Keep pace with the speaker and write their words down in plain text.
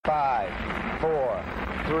5, 4,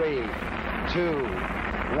 3, 2,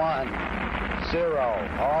 1, 0.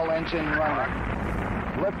 All engine running.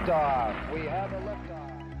 Liftoff. We have a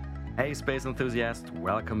liftoff. Hey space enthusiasts,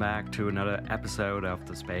 welcome back to another episode of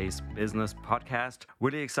the Space Business Podcast.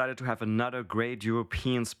 Really excited to have another great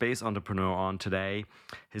European space entrepreneur on today.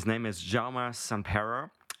 His name is Jaume Santpere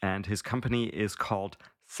and his company is called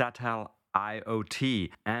Satel IoT,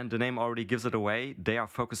 and the name already gives it away. They are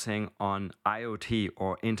focusing on IoT,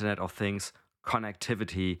 or Internet of Things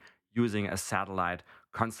connectivity, using a satellite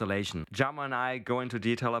constellation. Jaume and I go into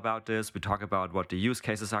detail about this. We talk about what the use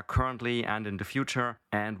cases are currently and in the future,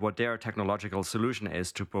 and what their technological solution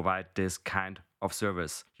is to provide this kind of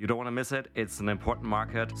service. You don't want to miss it. It's an important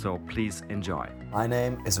market, so please enjoy. My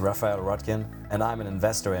name is Raphael Rodkin, and I'm an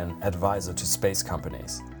investor and advisor to space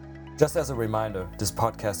companies. Just as a reminder, this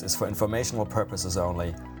podcast is for informational purposes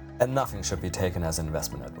only, and nothing should be taken as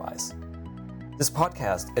investment advice. This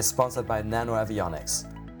podcast is sponsored by NanoAvionics,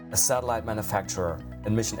 a satellite manufacturer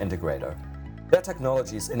and mission integrator. Their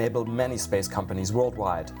technologies enable many space companies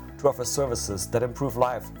worldwide to offer services that improve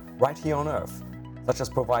life right here on Earth, such as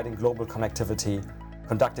providing global connectivity,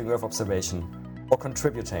 conducting Earth observation, or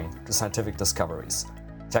contributing to scientific discoveries.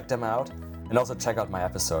 Check them out, and also check out my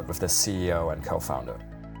episode with their CEO and co-founder.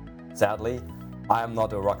 Sadly, I am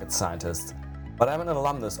not a rocket scientist, but I'm an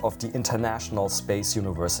alumnus of the International Space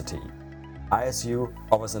University. ISU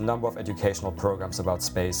offers a number of educational programs about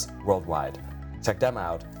space worldwide. Check them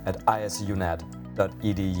out at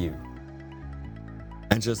isunet.edu.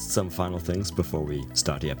 And just some final things before we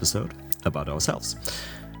start the episode about ourselves.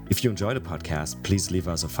 If you enjoy the podcast, please leave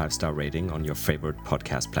us a 5-star rating on your favorite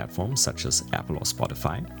podcast platform, such as Apple or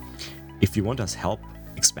Spotify. If you want us help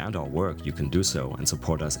expand our work, you can do so and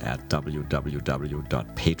support us at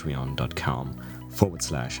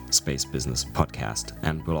www.patreon.com/Space Business Podcast,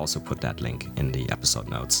 and we'll also put that link in the episode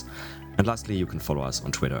notes. And lastly, you can follow us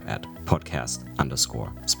on Twitter at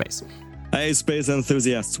podcast_space. Hey, space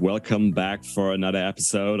enthusiasts, welcome back for another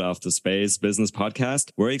episode of the Space Business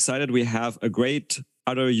Podcast. We're excited we have a great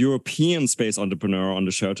other European space entrepreneur on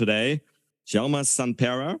the show today, Jaume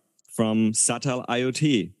Santpere from Satel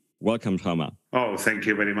IoT. Welcome, Jaume. Oh, thank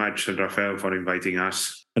you very much, Raphael, for inviting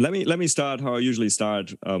us. And let me start how I usually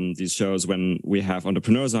start these shows when we have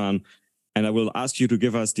entrepreneurs on. And I will ask you to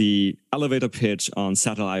give us the elevator pitch on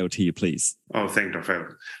Satel IoT, please. Oh, thank you,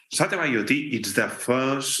 Raphael. Satel IoT is the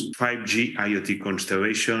first 5G IoT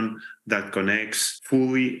constellation that connects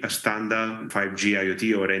fully a standard 5G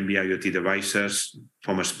IoT or NB-IoT devices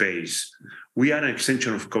from space. We are an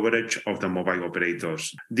extension of coverage of the mobile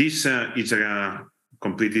operators. This is a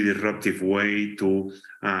completely disruptive way to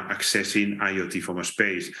accessing IoT from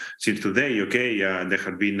space. Since today, there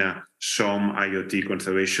have been some IoT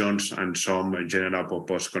constellations and some general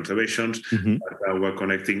purpose constellations that were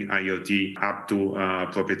connecting IoT up to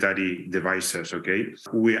proprietary devices.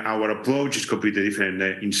 Our approach is completely different.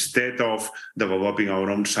 Instead of developing our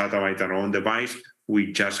own satellite and our own device,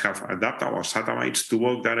 we just have adapted our satellites to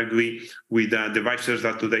work directly with the devices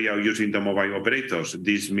that today are using the mobile operators.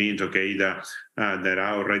 This means, that there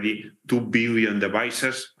are already 2 billion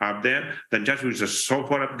devices up there that just with a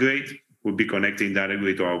software upgrade will be connecting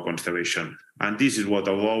directly to our constellation. And this is what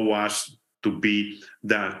allows us to be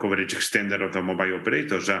the coverage extender of the mobile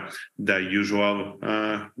operators. The usual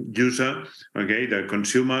user, the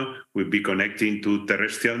consumer, will be connecting to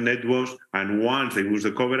terrestrial networks, and once they lose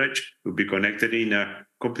the coverage, will be connected in a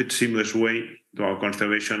complete seamless way to our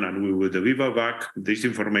constellation, and we will deliver back this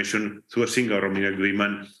information through a single roaming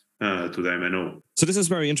agreement to the MNO. So this is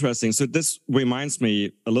very interesting. So this reminds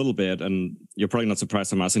me a little bit, and you're probably not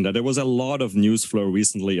surprised I'm asking that, there was a lot of news flow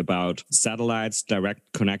recently about satellites direct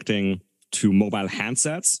connecting to mobile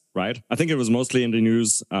handsets, right? I think it was mostly in the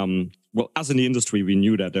news. Us in the industry, we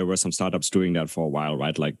knew that there were some startups doing that for a while,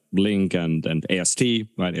 right? Like Blink and AST,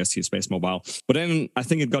 right? AST Space Mobile. But then I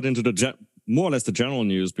think it got into the more or less the general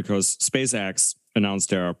news because SpaceX announced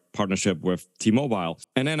their partnership with T-Mobile.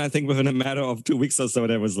 And then I think within a matter of 2 weeks or so,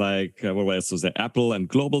 there was like, what else was there? Apple and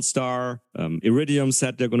Globalstar. Iridium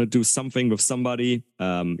said they're going to do something with somebody.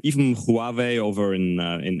 Even Huawei over in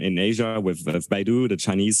Asia with Baidu, the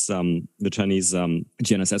Chinese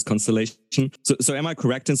GNSS constellation. So am I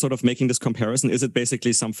correct in sort of making this comparison? Is it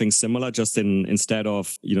basically something similar, just instead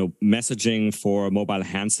of messaging for mobile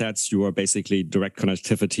handsets, you are basically direct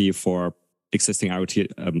connectivity for existing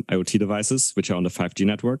IoT devices which are on the 5G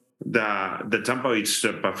network? The example is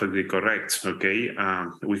perfectly correct. Okay,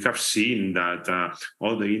 we have seen that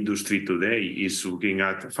all the industry today is looking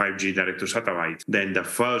at 5G direct to satellite. Then the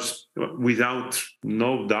first, without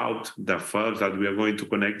no doubt, the first that we are going to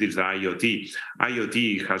connect is the IoT.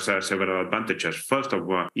 IoT has several advantages. First of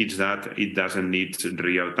all, it's that it doesn't need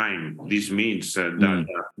real time. This means that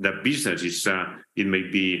the business is it may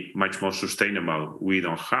be much more sustainable. We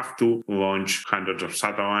don't have to launch hundreds of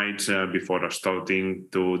satellites before starting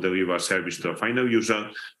to deliver service to a final user.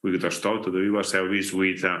 We could start to deliver service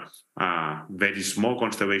with a very small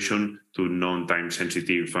constellation to non-time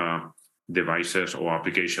sensitive devices or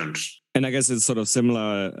applications. And I guess it's sort of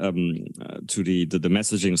similar to the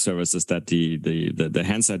messaging services that the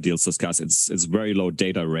handset deals discuss. It's very low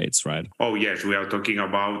data rates, right? Oh yes, we are talking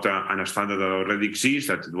about a standard that already exists,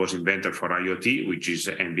 that it was invented for IoT, which is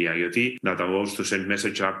NB-IoT, that allows to send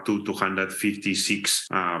message up to 256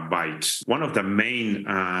 bytes. One of the main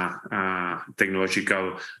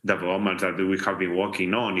technological developments that we have been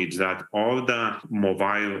working on is that all the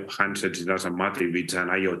mobile handsets, it doesn't matter if it's an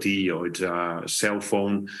IoT or it's a cell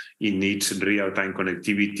phone, it needs real-time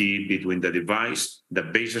connectivity between the device, the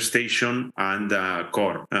base station, and the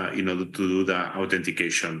core in order to do the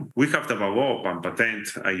authentication. We have developed and patent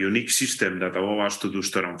a unique system that allows us to do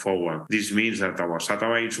store and forward. This means that our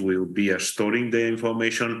satellites will be storing the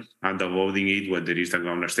information and downloading it when there is the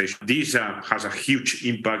ground station. This has a huge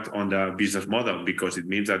impact on the business model because it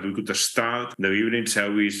means that we could start delivering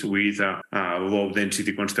service with a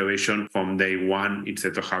low-density constellation from day one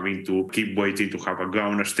instead of having to keep waiting to have a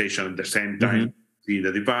ground station at the same time in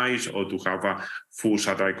the device or to have a full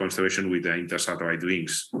satellite constellation with the inter-satellite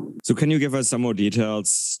links. So can you give us some more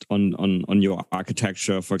details on your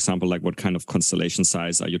architecture? For example, like what kind of constellation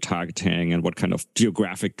size are you targeting and what kind of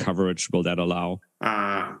geographic coverage will that allow?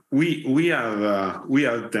 We are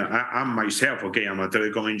I'm myself, okay, I'm a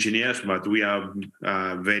telecom engineer, but we are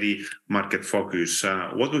very market focused.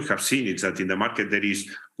 What we have seen is that in the market there is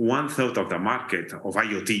 1/3 of the market of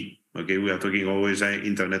IoT. Okay, we are talking always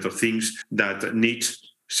Internet of Things that needs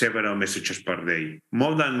several messages per day.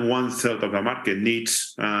 More than 1/3 of the market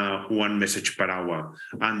needs one message per hour.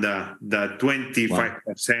 And the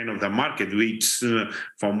 25% of the market needs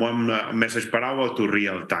from one message per hour to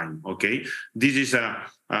real time. Okay, this is a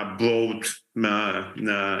broad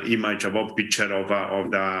image, a broad picture of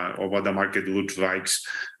what the market looks like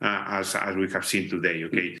as we have seen today.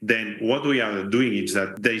 Okay, then what we are doing is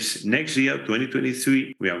that this next year,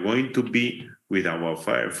 2023, we are going to be with our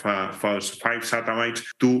first 5 satellites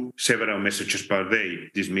to several messages per day.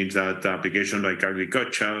 This means that applications like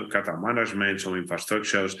agriculture, cattle management, some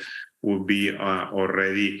infrastructures will be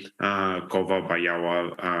already covered by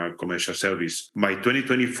our commercial service. By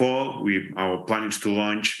 2024, our plan is to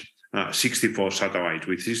launch 64 satellites.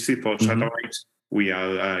 With 64 satellites, we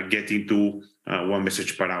are getting to 1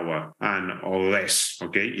 message per hour and or less.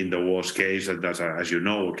 Okay, in the worst case, as you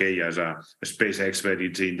know, okay, as a space expert,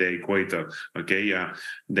 it's in the equator. Okay,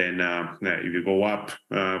 then if you go up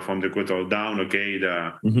from the equator down, okay,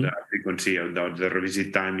 the frequency of the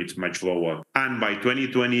revisit time is much lower. And by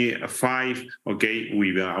 2025, okay,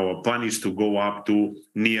 our plan is to go up to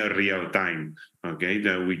near real time. Okay,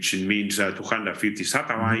 which means 250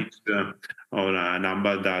 satellites, or a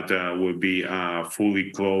number that will be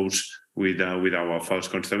fully closed with our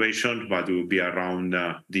first constellation, but it will be around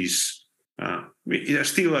this.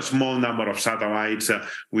 Still a small number of satellites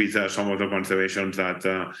with some of the constellations that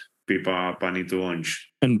people are planning to launch.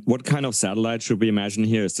 And what kind of satellite should we imagine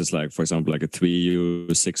here? Is this like, for example, like a 3U,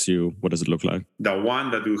 6U? What does it look like? The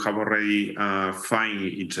one that we have already found,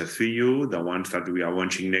 it's a 3U. The ones that we are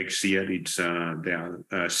launching next year, it's the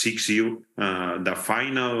 6U. The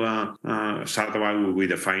final satellite will be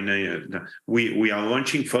the final. We are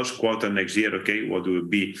launching first quarter next year. Okay, what will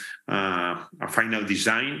be a final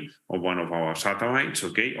design of one of our satellites?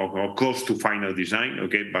 Okay, or close to final design.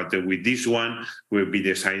 Okay, but with this one, will be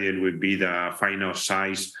decided will be the final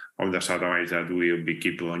size of the satellites that we will be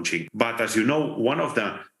keep launching. But as you know, one of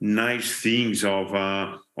the nice things of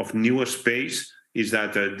newer space is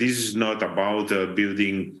that this is not about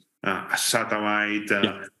building a satellite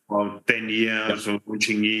for 10 years or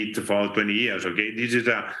launching it for 20 years. Okay, this is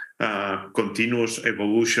a continuous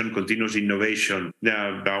evolution, continuous innovation,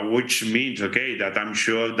 which means, okay, that I'm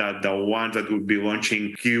sure that the ones that will be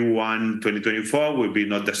launching Q1 2024 will be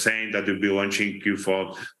not the same that will be launching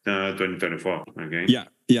Q4 2024. Okay. Yeah.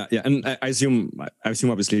 And I assume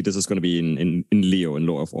obviously this is going to be in LEO, in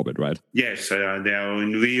low Earth orbit, right? Yes, they are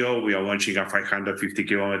in LEO. We are launching at 550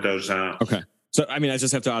 kilometers. So, I mean, I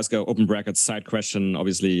just have to ask an open bracket side question.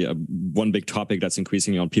 Obviously, one big topic that's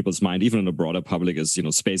increasingly on people's mind, even in the broader public, is,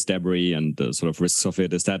 space debris and the sort of risks of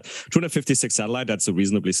it. Is that 256 satellite? That's a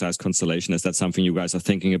reasonably sized constellation. Is that something you guys are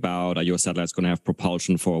thinking about? Are your satellites going to have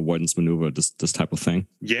propulsion for avoidance maneuver, this type of thing?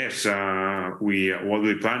 Yes, what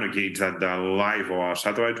we plan is that the life of our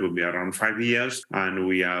satellite will be around 5 years, and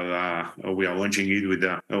we are launching it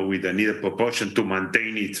with the needed propulsion to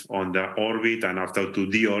maintain it on the orbit, and after to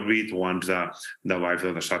deorbit once the life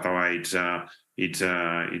of the satellites it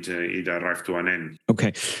arrived to an end.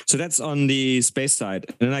 Okay, so that's on the space side.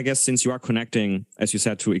 And then I guess since you are connecting, as you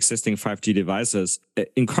said, to existing 5G devices,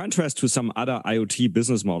 in contrast to some other IoT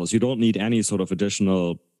business models, you don't need any sort of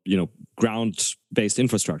additional ground-based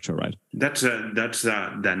infrastructure, right? That's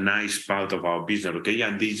the nice part of our business, okay?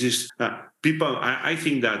 And this is people. I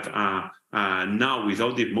think that now, with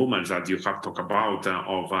all the movements that you have talked about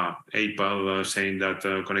of Apple saying that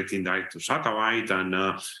connecting direct to satellite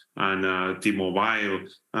and T-Mobile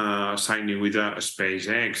signing with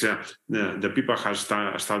SpaceX, the people have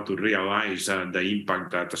started to realize the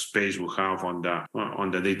impact that space will have on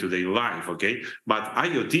the day-to-day life. Okay, but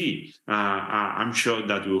IoT, I'm sure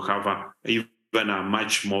that will have even a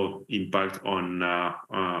much more impact on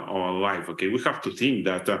our life. Okay, we have to think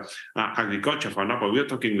that agriculture, for example, we are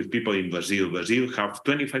talking with people in Brazil. Brazil have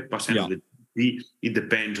 25% of the it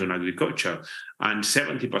depends on agriculture, and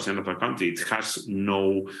 70% of the country it has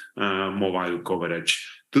no mobile coverage.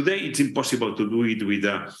 Today, it's impossible to do it with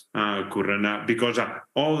current because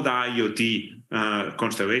all the IoT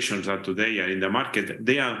constellations that today are in the market,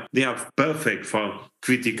 they are perfect for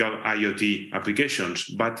critical IoT applications,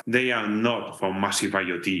 but they are not for massive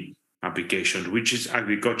IoT applications, which is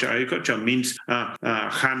agriculture. Agriculture means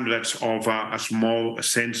hundreds of small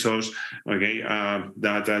sensors, okay,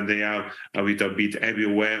 that they are a little bit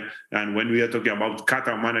everywhere. And when we are talking about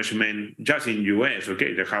cattle management, just in US,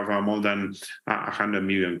 okay, they have more than 100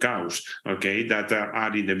 million cows, okay, that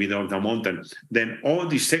are in the middle of the mountain. Then all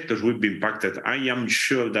these sectors will be impacted. I am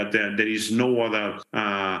sure that there is no other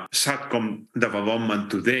SATCOM development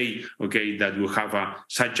today, okay, that will have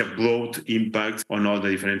such a broad impact on all the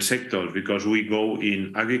different sectors. Because we go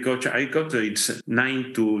in agriculture. Agriculture, it's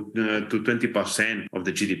 9 to 20% of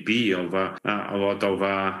the GDP of a lot of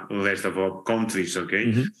rest developed countries.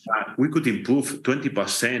 Okay, we could improve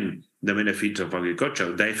 20% the benefits of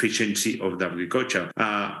agriculture, the efficiency of the agriculture,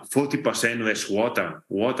 40% less water.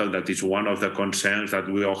 Water, that is one of the concerns that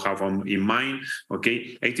we all have in mind.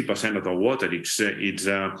 Okay, 80% of the water it's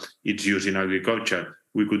used in agriculture.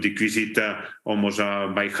 We could decrease it almost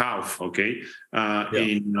by half, okay?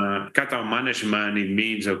 In cattle management, it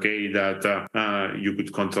means, okay, that you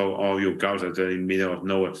could control all your cows that are in the middle of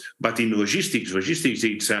nowhere. But in logistics,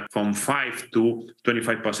 it's from 5 to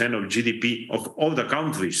 25% of GDP of all the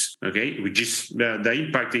countries, okay? Which is the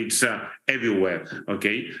impact is everywhere,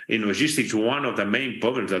 okay? In logistics, one of the main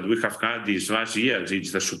problems that we have had these last years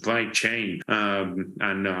is the supply chain.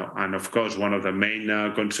 And of course, one of the main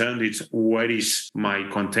concerns is where is my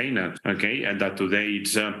container, okay, and that today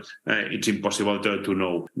it's impossible to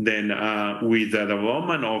know. Then with the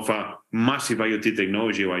development of massive IoT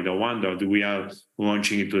technology like the one that we are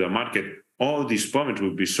launching into the market, all these problems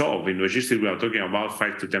will be solved. In logistics, we are talking about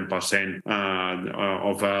 5 to 10%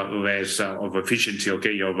 of less of efficiency,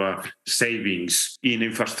 okay, of savings. In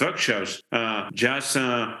infrastructures, just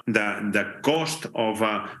the cost of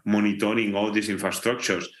monitoring all these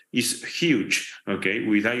infrastructures is huge, okay?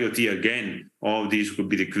 With IoT, again, all this could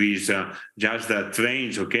be decreased. Just the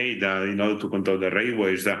trains, okay, in order to control the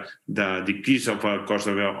railways, the decrease of cost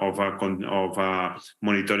of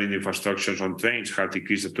monitoring infrastructures on trains has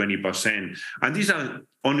decreased 20%. And these are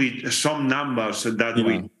only some numbers that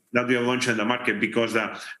we are launching in the market, because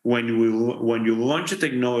when you launch a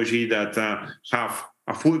technology that have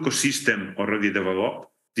a full ecosystem already developed,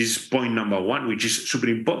 this is point number one, which is super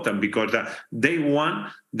important, because day one,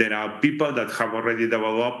 there are people that have already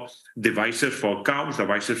developed devices for cows,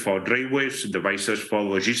 devices for railways, devices for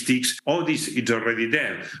logistics. All this is already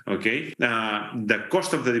there, okay? The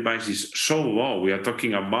cost of the device is so low. We are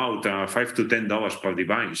talking about $5 to $10 per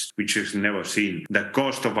device, which is never seen. The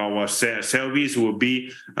cost of our service will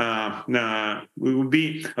be a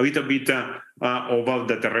little bit over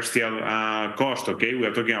the terrestrial cost, okay? We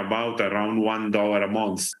are talking about around $1 a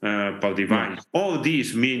month per device. All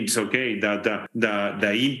this means, okay, that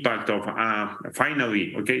the impact of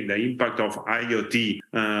finally, okay, the impact of IoT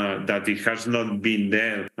that it has not been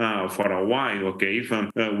there for a while, okay,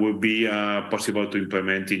 will be possible to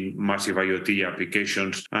implement in massive IoT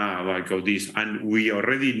applications like all this. And we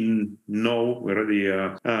already know,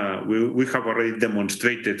 we have already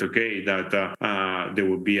demonstrated, okay, that there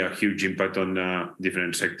would be a huge impact on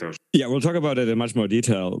different sectors. Yeah, we'll talk about it in much more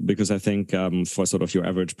detail, because I think for sort of your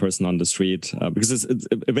average person on the street, because it's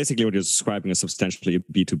basically what you're describing is substantially a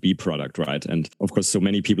B2B product, right? And of course, so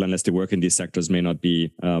many people, unless they work in these sectors, may not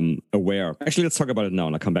be aware. Actually, let's talk about it now,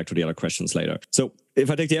 and I'll come back to the other questions later. So if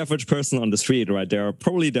I take the average person on the street, right, they're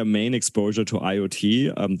probably their main exposure to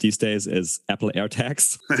IoT these days is Apple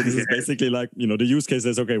AirTags. So this is basically like, the use case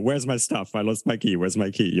is, okay, where's my stuff? I lost my key. Where's my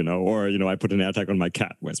key? Or, I put an AirTag on my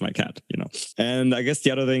cat. Where's my cat? And I guess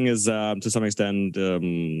the other thing is, to some extent,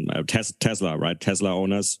 Tesla, right? Tesla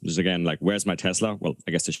owners, which is again, like, where's my Tesla? Well,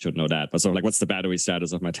 I guess they should know that. But so like, what's the battery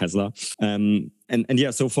status of my Tesla? And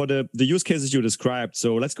yeah, so for the use cases you described,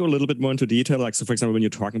 so let's go a little bit more into detail. Like, so for example, when you're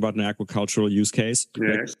talking about an agricultural use case,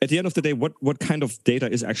 yes. Like, at the end of the day, what kind of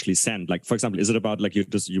data is actually sent? Like, for example, is it about, like,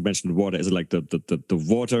 you mentioned water? Is it like the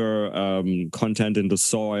water content in the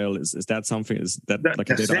soil? Is that something? Is that like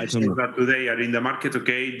a data item? That today are in the market,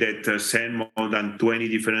 okay, that send more than 20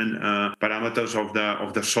 different parameters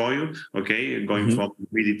of the soil, okay, going from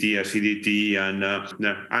humidity, acidity, and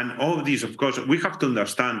all of these. Of course, we have to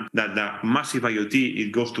understand that the massive IoT,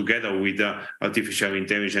 it goes together with artificial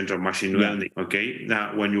intelligence or machine learning, okay.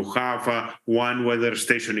 Now, when you have one weather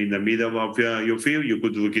station in the middle of your field, you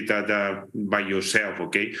could look at that by yourself,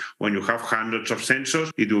 okay. When you have hundreds of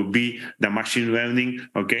sensors, it will be the machine learning,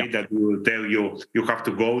 okay, that will tell you have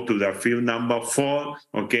to go to the field number 4,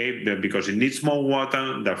 okay, because it needs more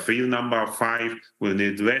water. The field number 5 will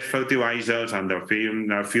need less fertilizers, and the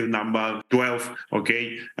field number 12,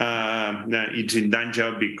 okay, it's in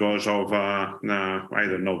danger because of I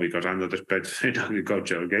don't know, because I'm not a expert in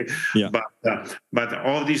agriculture, okay. Yeah. But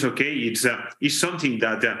all this, okay, it's something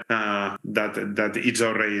that it's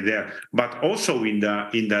already there. But also in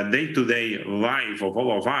the day-to-day life of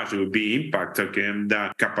all of us will be impact, okay,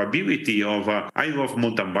 the capability of I love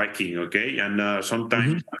mountain biking, okay, and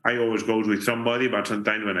sometimes I always go with somebody, but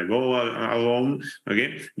sometimes when I go alone,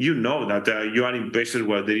 okay, that you are in places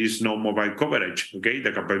where there is no mobile coverage, okay,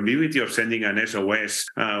 the capability of sending an SOS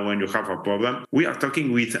when you have a problem. We are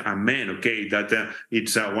talking with a man, okay, that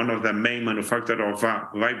it's one of the main manufacturers of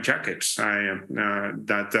life jackets.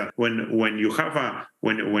 That when you have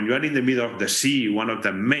when you are in the middle of the sea, one of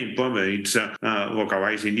the main problems is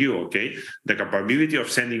localizing you, okay? The capability of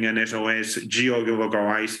sending an SOS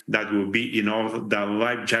geo-localized that will be in all the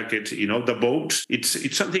life jackets, in all the boats,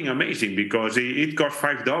 it's something amazing, because it costs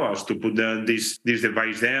 $5 to put this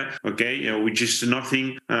device there, okay, which is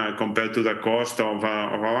nothing compared to the cost of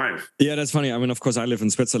a life. Yeah, that's funny. I mean, of course, I live in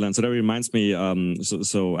Switzerland, so that reminds me,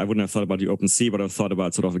 so I wouldn't have thought about the open sea, but I've thought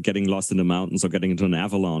about sort of getting lost in the mountains or getting into an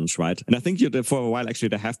avalanche, right? And I think for a while, actually,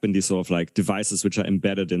 there have been these sort of like devices which are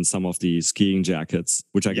embedded in some of the skiing jackets,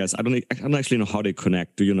 which I guess I don't actually know how they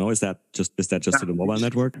connect. Do you know? Is that just to the mobile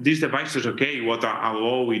network? These devices, okay, what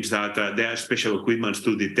allow is that there are special equipment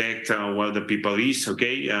to detect where the people is,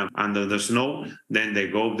 okay, under the snow. Then they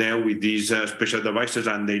go there with these special devices,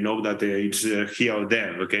 and they know that it's here or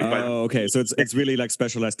there, okay. Okay. So it's really like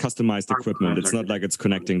specialized, customized equipment. It's not like it's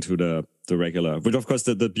connecting to the regular. But of course,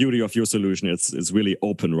 the beauty of your solution, it's really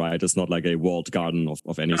open, right? It's not like a walled garden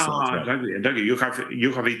of any sort. Right? Exactly. You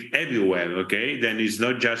have it everywhere. Okay. Then it's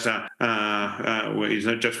not just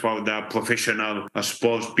for the professional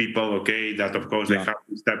sports people. Okay. That of course they have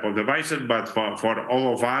this type of devices, but for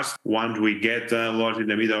all of us, once we get lost in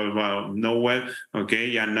the middle of nowhere.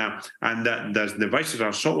 Okay. And the devices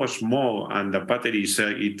are so small, and the batteries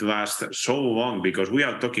it lasts so long, because we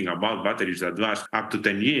are talking about batteries that last up to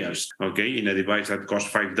 10 years. Okay. In a device that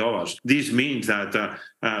costs $5. This means that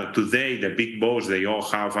today the big boats, they all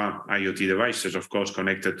have IoT devices, of course,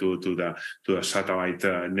 connected to the satellite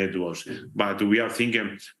networks. But we are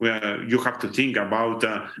thinking, you have to think about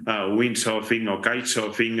windsurfing or kite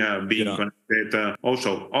surfing being connected.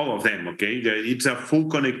 Also, all of them. Okay, it's a full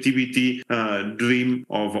connectivity dream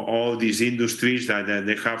of all these industries that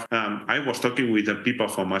they have. I was talking with the people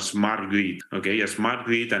from a smart grid. Okay, a smart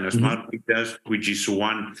grid and a smart meters, which is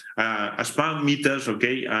one. A smart meters,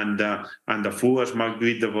 okay, and the full smart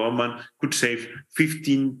grid development could save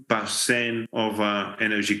 15% of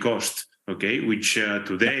energy cost, okay, which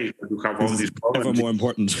today you have all these problems. Ever more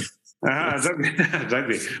important.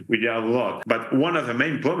 Exactly. We have a lot. But one of the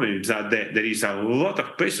main problems is that there is a lot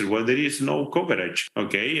of places where there is no coverage,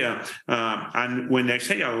 okay? And when I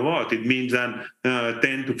say a lot, it means that 10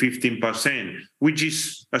 to 15%, which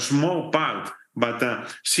is a small part. But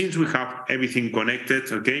since we have everything connected,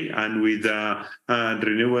 okay, and with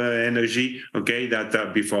renewable energy, okay,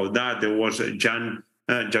 that before that there was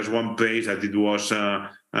just one place that it was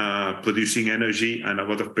producing energy and a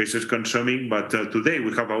lot of space is consuming. But today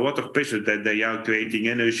we have a lot of spaces that they are creating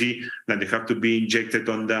energy that they have to be injected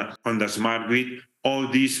on the smart grid. All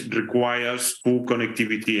this requires full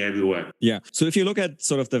connectivity everywhere. Yeah. So if you look at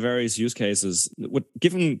sort of the various use cases,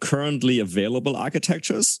 given currently available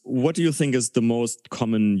architectures, what do you think is the most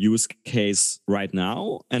common use case right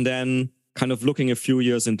now? And then kind of looking a few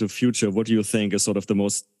years into future, what do you think is sort of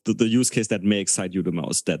the use case that may excite you the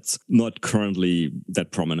most that's not currently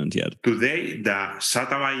that prominent yet? Today, the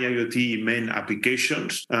satellite IoT main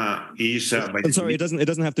applications is... I'm sorry, it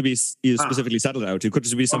doesn't have to be specifically satellite IoT. It could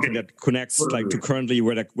just be something that connects like to currently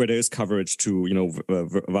where there is coverage to,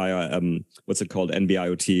 via, what's it called,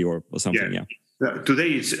 NB-IoT or something, yeah.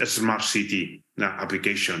 Today it's a smart city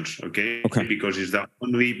applications, okay? Because it's the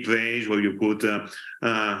only place where you could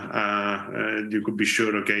be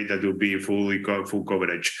sure, okay, that will be full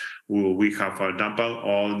coverage. We have, for example,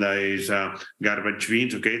 all these garbage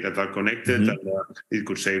bins, okay, that are connected, and it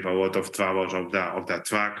could save a lot of travels of the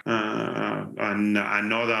truck, and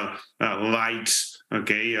other lights.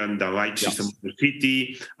 Okay, and the light system of the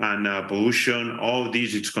city and pollution, all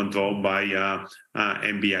this is controlled by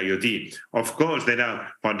NB-IoT. Of course, there are,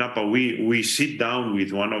 for example, we sit down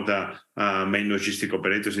with one of the main logistic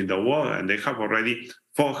operators in the world, and they have already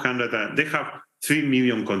 400, they have 3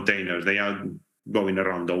 million containers. They are going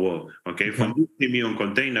around the world. Okay, from 3 million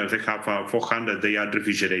containers, they have 400, they are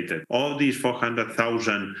refrigerated. All these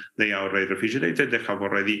 400,000, they are already refrigerated. They have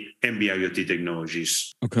already NB-IoT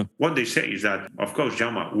technologies. Okay. What they say is that, of course,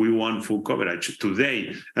 Jaume, we want full coverage.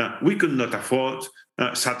 Today, we could not afford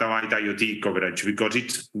satellite IoT coverage because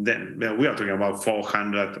we are talking about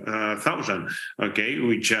 400,000, okay,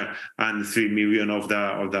 which and 3 million of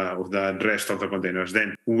the rest of the containers.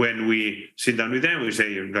 Then when we sit down with them, we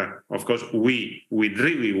say that, of course, we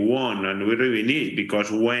really want and we really need, because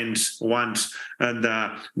once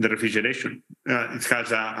the refrigeration it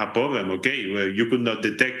has a problem, okay, where you could not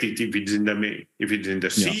detect it if it's in the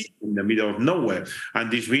sea, in the middle of nowhere, and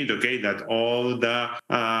this means, okay, that all the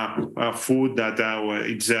food that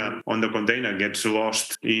it's on the container gets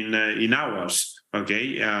lost in hours.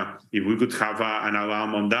 Okay, if we could have an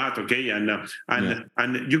alarm on that, okay, and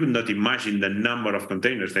you could not imagine the number of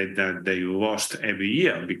containers that they lost every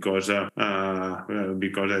year because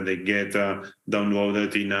they get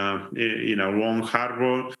downloaded in a wrong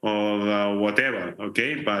harbor or whatever.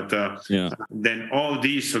 Okay, but then all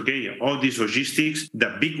these logistics,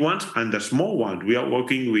 the big ones and the small ones. We are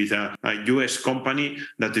working with a US company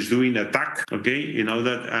that is doing a tag. Okay,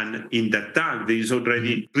 and in the tag there is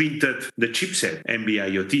already printed the chipset.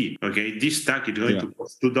 NB-IoT. Okay, this tag is going to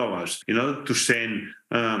cost $2. To send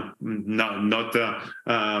not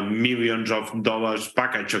millions of dollars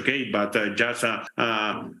package. Okay, but just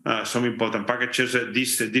some important packages.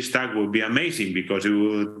 This tag will be amazing because it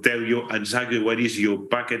will tell you exactly what is your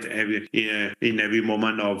packet in every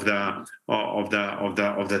moment of the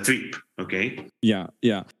trip. Okay. Yeah.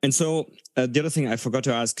 And so the other thing I forgot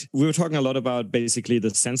to ask, we were talking a lot about basically the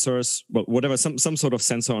sensors, well, whatever, some sort of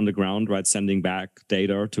sensor on the ground, right, sending back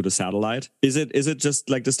data to the satellite. Is it just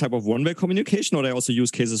like this type of one-way communication, or are there also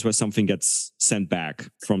use cases where something gets sent back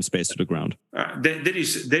from space to the ground? There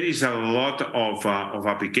is a lot of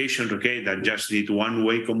applications, okay, that just need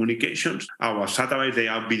one-way communications. Our satellites, they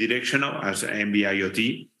are bidirectional, as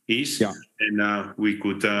NB-IoT is, and we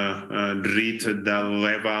could read the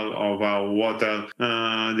level of water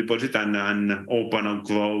deposit and open and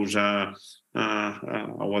close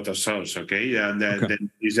water source. Okay, and then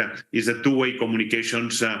is a two-way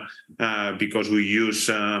communications because we use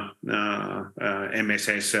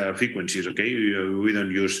MSS frequencies. Okay, we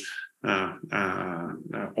don't use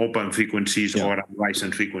open frequencies or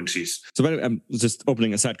unlicensed frequencies. So I'm just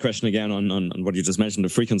opening a side question again on what you just mentioned, the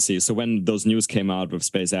frequencies. So when those news came out with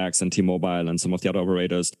SpaceX and T-Mobile and some of the other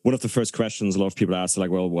operators, one of the first questions a lot of people asked, like,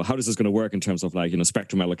 well, how is this going to work in terms of like,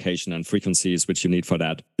 spectrum allocation and frequencies which you need for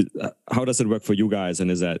that? How does it work for you guys, and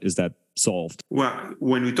is that solved? Well,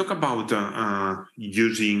 when we talk about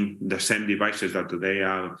using the same devices that today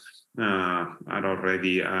are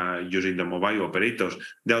already using the mobile operators,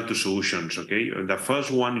 there are two solutions. Okay, the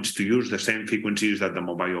first one is to use the same frequencies that the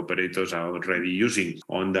mobile operators are already using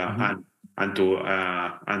on the and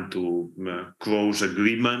to close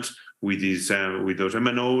agreements with those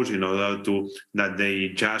MNOs in order that they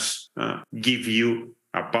just give you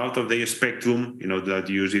a part of their spectrum, that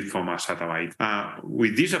use it from a satellite.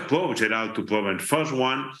 With this approach, there are two problems. First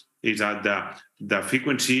one is that the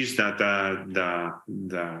frequencies that the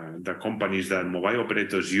companies that mobile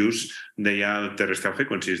operators use, they are terrestrial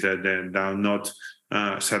frequencies. They are not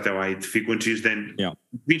satellite frequencies, then in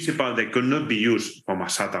principle they could not be used from a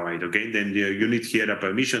satellite. Okay, then you need here a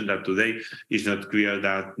permission that today is not clear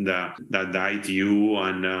that the ITU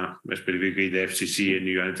and specifically the FCC in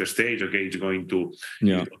the United States, okay, is going to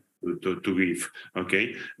give.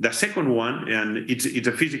 Okay, the second one, and it's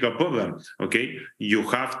a physical problem. Okay, you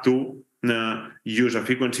have to use a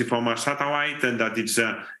frequency from a satellite, and that it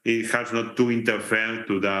has not to interfere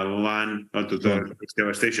to the LAN or to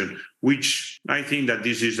the station, which I think that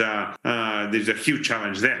this is there's a huge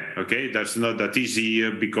challenge there. Okay, that's not that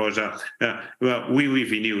easy because we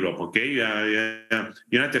live in Europe. Okay,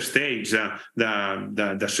 United States,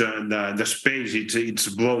 the space it's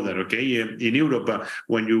broader. Okay, in Europe,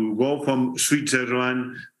 when you go from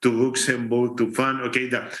Switzerland to Luxembourg to France, okay,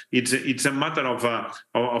 it's a matter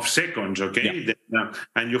of seconds. Okay,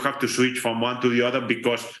 and you have to switch from one to the other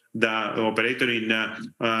because the operator in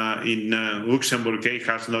Luxembourg, okay,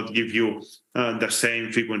 has not give you the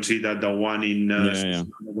same frequency that the one in the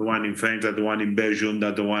one in France, that the one in Belgium,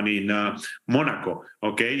 that the one in Monaco.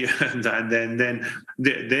 Okay, and then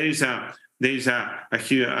there is a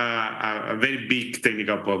very big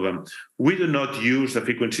technical problem. We do not use the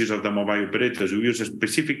frequencies of the mobile operators. We use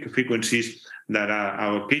specific frequencies that are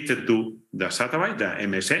allocated to the satellite, the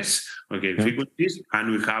MSS, frequencies,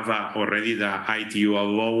 and we have already the ITU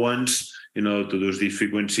allowance in order to use these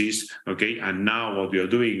frequencies. Okay, and now what we are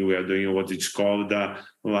doing what is called the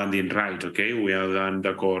landing right. Okay, we are on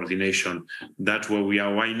the coordination. That's where we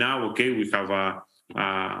are right now. Okay, we have a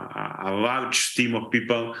large team of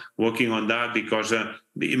people working on that because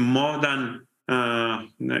more than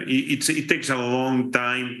it takes a long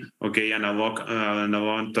time, okay, and a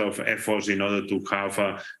lot of efforts in order to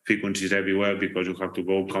have frequencies everywhere because you have to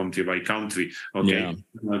go country by country, okay,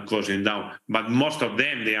 closing down. But most of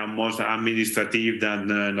them, they are more administrative than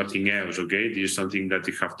nothing else, okay. This is something that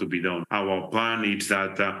it have to be done. Our plan is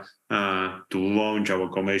that to launch our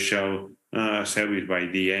commercial service by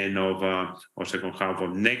the end of or second half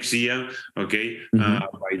of next year, okay.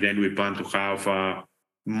 By then we plan to have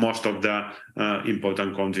most of the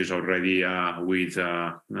important countries already with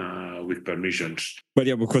permissions. But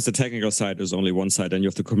yeah, because the technical side is only one side, and you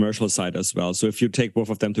have the commercial side as well. So if you take both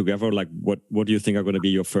of them together, like what do you think are going to be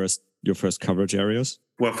your first coverage areas?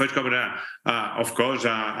 Well, first coverage, of course.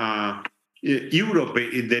 Europe,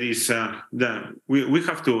 there is we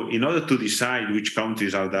have to, in order to decide which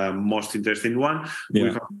countries are the most interesting one, we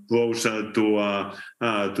have to close to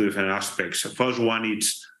different aspects. First one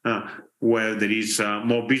is where there is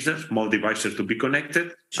more business, more devices to be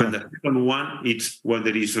connected, and the second one is where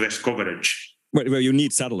there is less coverage. Where you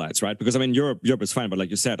need satellites, right? Because I mean, Europe is fine, but like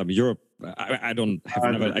you said, I mean, Europe. I have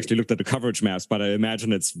never actually looked at the coverage maps, but I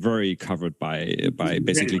imagine it's very covered by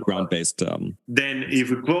basically ground-based. Then, if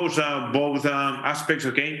we close both aspects,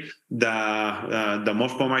 okay, the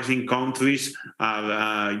most promising countries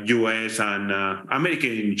are US and America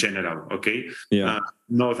in general, okay,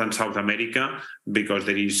 North and South America, because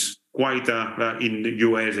there is quite in the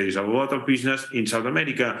US there is a lot of business. In South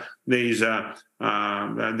America there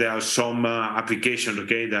are some applications,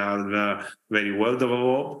 okay, that are very well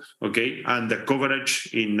developed, okay, and the coverage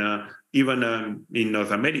in even in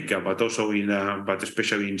North America, but also but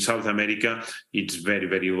especially in South America, it's very,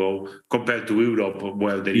 very low compared to Europe,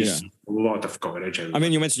 where there is a lot of coverage. I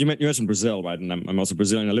mean, you mentioned Brazil, right? And I'm also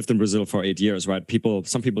Brazilian. I lived in Brazil for 8 years, right?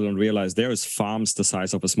 Some people don't realize there is farms the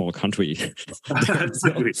size of a small country.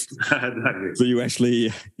 Exactly. So you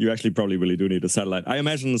actually probably really do need a satellite. I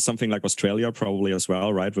imagine something like Australia probably as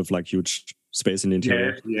well, right? With like huge space in the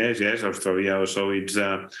interior. Yes. Australia also, it's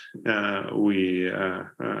a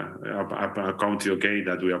country, okay,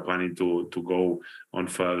 that we are planning to go on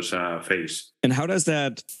first phase. And how does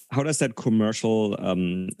that commercial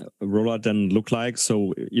rollout then look like?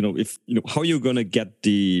 So how are you going to get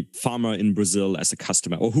the farmer in Brazil as a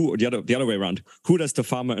customer, or who the other way around? Who does the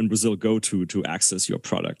farmer in Brazil go to access your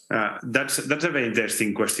product? That's a very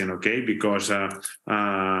interesting question, okay, because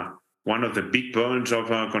one of the big problems of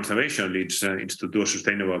conservation is to do a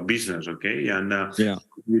sustainable business, okay? And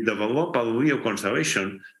with the local LEO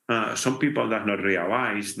conservation, some people do not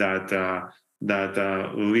realize that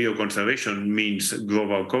LEO conservation means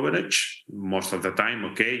global coverage most of the time,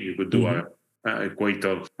 okay? You could do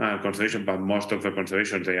equator conservation, but most of the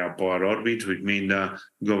conservations, they are polar orbits, which mean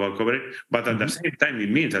global coverage. But at the same time,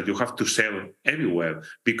 it means that you have to sell everywhere,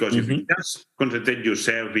 because if you just concentrate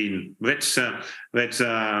yourself in, let's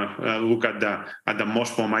look at the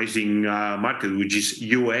most promising market, which is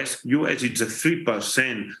US. US is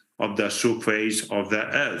 3% of the surface of the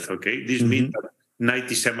Earth. Okay, this means that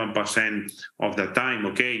 97% of the time,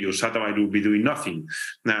 okay, your satellite will be doing nothing.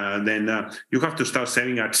 Then you have to start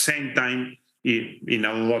selling at the same time in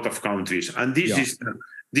a lot of countries, and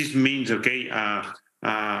this means a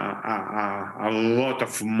lot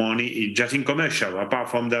of money just in commercial, apart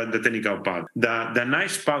from the technical part. The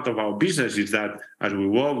nice part of our business is that as we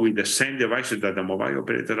work with the same devices that the mobile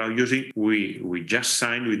operators are using, we just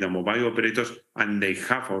sign with the mobile operators, and they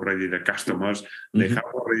have already the customers. They have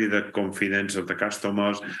already the confidence of the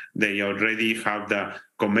customers. They already have the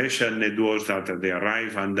commercial networks that they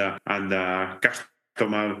arrive and the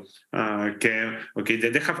customer care. Okay,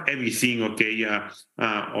 they have everything. Okay,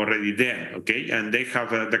 already there. Okay, and they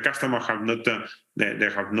have the customer have not. They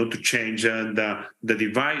have not to change the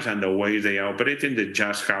device and the way they are operating. They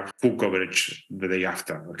just have full coverage the day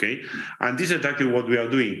after. Okay, and this is exactly what we are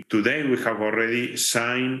doing today. We have already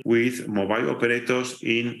signed with mobile operators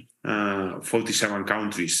in 47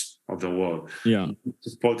 countries of the world.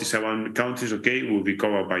 47 countries, okay, will be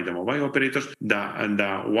covered by the mobile operators. And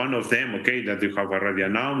one of them, okay, that we have already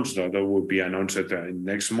announced, or that will be announced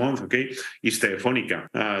next month, okay, is Telefónica.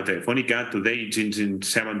 Telefónica today is in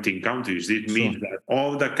 17 countries. This means that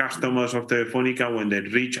all the customers of Telefónica, when they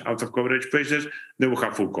reach out of coverage places, they will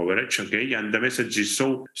have full coverage, okay? And the message is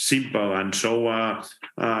so simple and so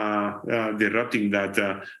disrupting that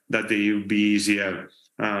it will be easier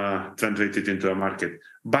translated into the market.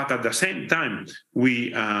 But at the same time,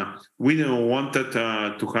 we don't want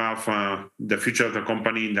to have the future of the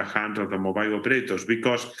company in the hands of the mobile operators,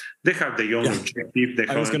 because they have their own objective.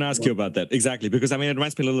 I was going to ask you about that. Exactly. Because I mean, it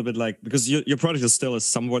reminds me a little bit like, because your product is still a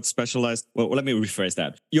somewhat specialized. Well, let me rephrase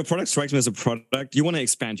that. Your product strikes me as a product. You want to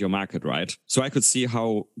expand your market, right? So I could see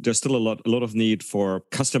how there's still a lot of need for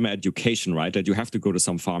customer education, right? That you have to go to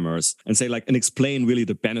some farmers and say and explain really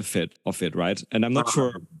the benefit of it, right? And I'm not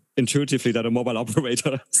sure intuitively that a mobile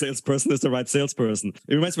operator salesperson is the right salesperson.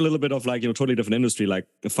 It reminds me a little bit of totally different industry, like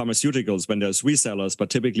the pharmaceuticals, when there's resellers, but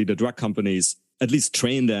typically the drug companies at least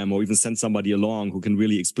train them or even send somebody along who can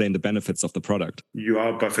really explain the benefits of the product. You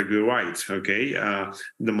are perfectly right. Okay,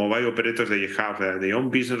 the mobile operators, they have their own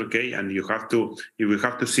business. Okay, and you will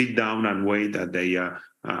have to sit down and wait that they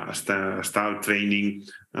start training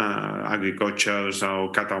agriculture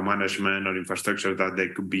or cattle management or infrastructure that they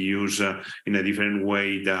could be used in a different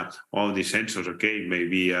way. All these sensors, okay,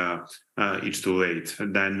 maybe it's too late.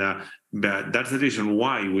 And then that's the reason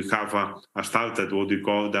why we have started what we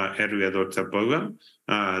call the early adopter program.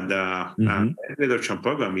 The early adoption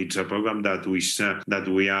program, it's a program that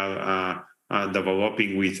we are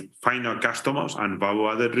developing with final customers and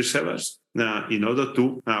value-added resellers in order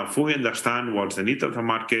to fully understand what's the need of the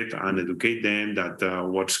market and educate them that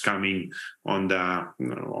what's coming on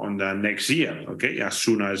the next year. Okay, as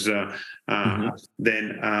soon as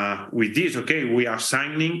then with this, okay, we are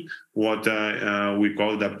signing what we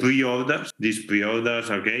call the pre-orders. These pre-orders,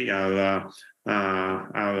 okay, are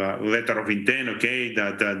a letter of intent, okay,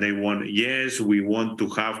 that they want, yes, we want to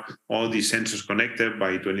have all these sensors connected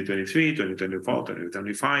by 2023, 2024,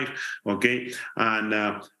 2025, okay, and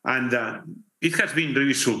it has been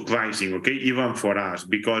really surprising, okay, even for us,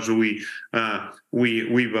 because we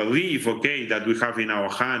believe, okay, that we have in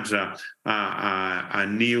our hands a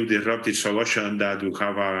new disruptive solution that will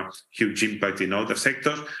have a huge impact in other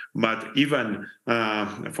sectors. But even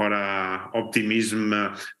for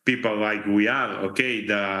optimism, people like we are, okay,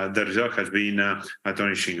 the result has been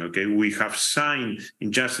astonishing. Okay, we have signed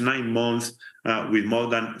in just 9 months with more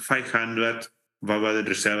than 500 value-added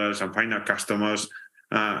resellers and final customers.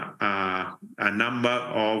 A number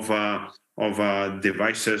of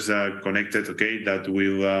devices connected, okay, that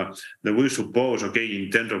will suppose, okay,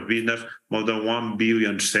 in terms of business, more than 1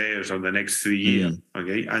 billion sales on the next 3 years,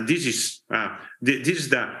 okay, and this is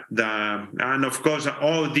the and of course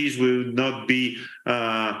all these will not be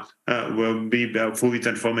fully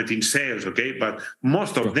transformed in sales, okay, but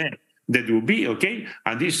most of them that will be, okay,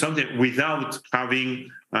 and this is something without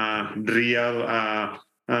having real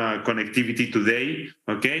connectivity today,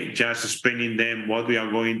 okay, just explaining them what we are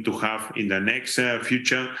going to have in the next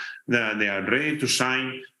future. They are ready to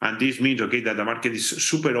sign, and this means, okay, that the market is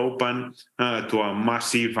super open to a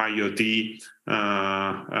massive IoT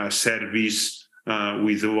service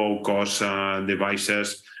with low-cost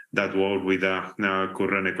devices that work with the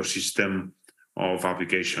current ecosystem of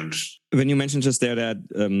applications. When you mentioned just there that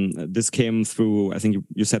this came through, I think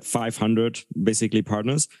you said 500 basically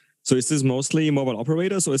partners. So is this mostly mobile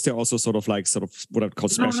operators, or is there also sort of what I'd call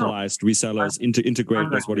specialized resellers,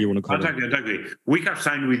 integrators, what do you want to call them? Exactly. We have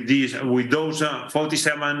signed with those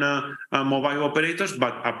 47 mobile operators,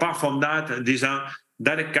 but apart from that, these are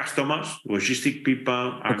direct customers, logistic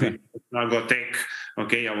people, agrotech,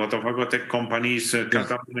 okay, a lot of agrotech companies,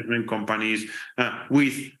 cattle management companies,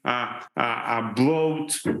 with a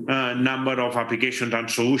broad number of applications and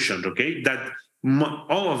solutions, okay, that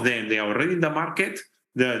all of them, they are already in the market.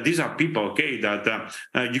 These are people, okay, that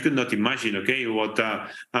you could not imagine, okay, what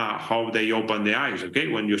how they open their eyes, okay,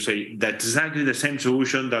 when you say that's exactly the same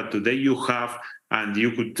solution that today you have, and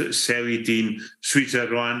you could sell it in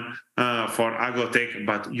Switzerland for agrotech,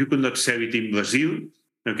 but you could not sell it in Brazil,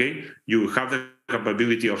 okay? You have the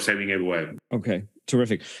capability of selling everywhere. Okay,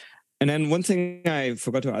 terrific. And then one thing I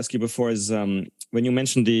forgot to ask you before is when you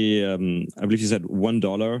mentioned the, I believe you said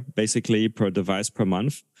 $1 basically per device per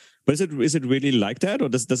month. But is it really like that, or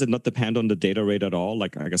does it not depend on the data rate at all?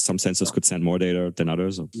 Like I guess some sensors could send more data than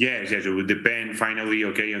others. Or? Yes, it would depend finally,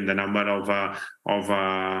 okay, on the number of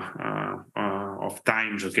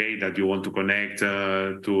times, okay, that you want to connect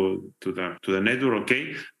to the network,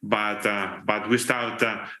 okay. But we start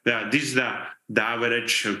this is the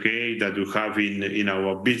average, okay, that we have in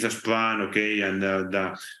our business plan, okay, and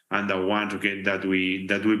the ones, okay, that we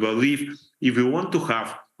believe if we want to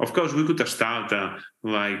have. Of course, we could start at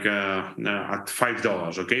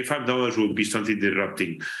 $5. Okay, $5 would be something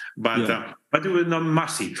disrupting, but it will not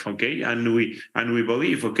massive. Okay, and we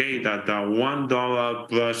believe, okay, that $1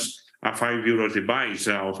 plus a €5 device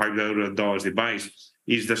or $5 device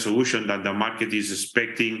is the solution that the market is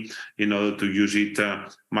expecting in order to use it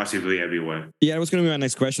massively everywhere. Yeah, it was going to be my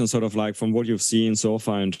next question. Sort of like from what you've seen so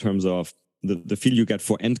far in terms of the feel you get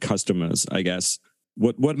for end customers, I guess.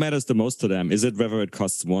 What matters the most to them? Is it whether it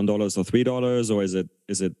costs $1 or $3, or is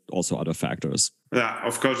it also other factors?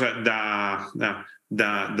 Of course, the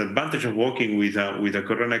advantage of working with the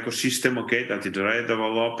current ecosystem, okay, that is already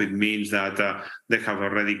developed, it means that they have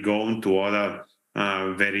already gone to other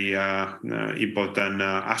very important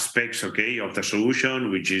aspects, okay, of the solution,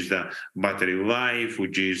 which is the battery life,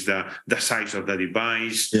 which is the size of the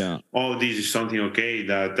device. Yeah. All this is something, okay,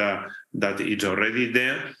 that it's already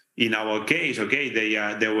there. In our case, okay, they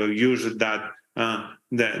will use that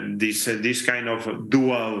this kind of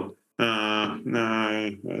dual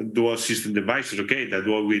system devices, okay, that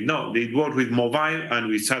what we know they work with mobile and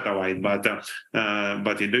with satellite, but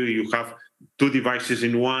in reality you have two devices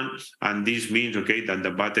in one, and this means, okay, that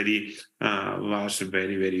the battery lasts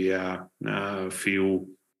very few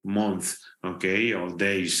months, okay, or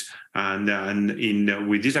days, and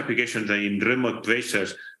with these applications in remote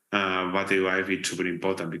places. Battery life is super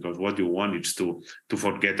important, because what you want is to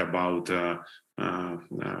forget about the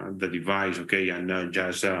device, okay, and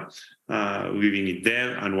just leaving it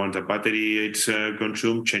there. And once the battery is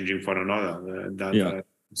consumed, changing for another.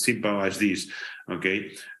 Simple as this,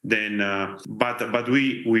 okay. Then, but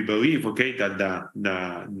we believe, okay, that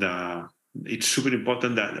it's super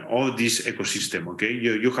important that all this ecosystem, okay,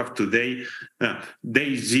 you have today,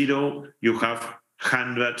 day zero, you have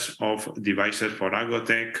hundreds of devices for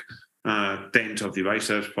agrotech, tens of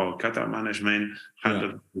devices for cattle management,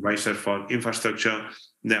 hundreds of devices for infrastructure.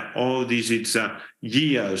 All this, it's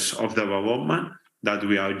years of development that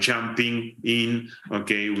we are jumping in,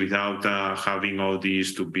 okay, without having all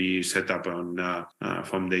these to be set up on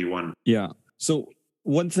from day one. Yeah. So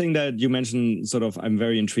one thing that you mentioned, sort of, I'm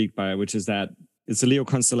very intrigued by, which is that it's a LEO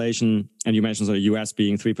constellation, and you mentioned the US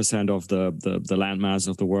being 3% of the landmass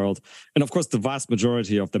of the world, and of course, the vast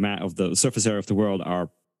majority of the surface area of the world are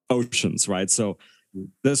oceans, right? So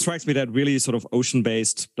that strikes me that really sort of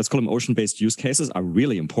ocean-based, let's call them ocean-based use cases, are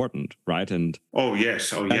really important, right? And I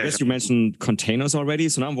guess you mentioned containers already,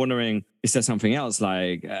 so now I'm wondering, is there something else?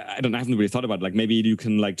 Like I haven't really thought about it. Like maybe you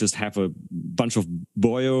can like just have a bunch of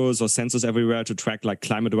buoys or sensors everywhere to track like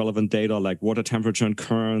climate relevant data, like water temperature and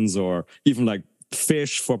currents, or even like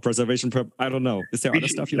fish for preservation purpose. I don't know. Is there other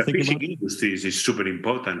stuff you're thinking about? Fishing industries is super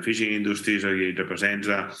important. Fishing industries represents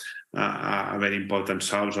a very important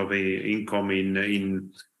source of income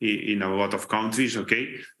in a lot of countries.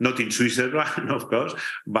 Okay, not in Switzerland, of course,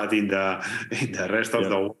 but in the rest of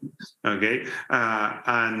the world. Okay,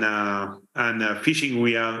 and fishing,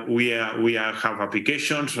 we have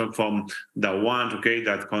applications from the ones, okay,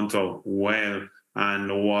 that control well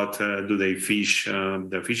and what do they fish,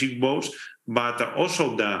 the fishing boats, but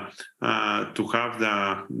also to have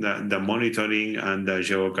the monitoring and the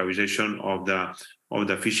geolocalization of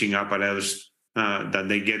the fishing apparatus that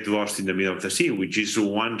they get lost in the middle of the sea, which is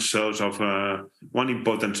one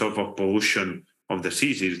important source of pollution of the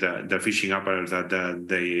seas, is the fishing apparatus that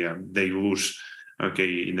they lose,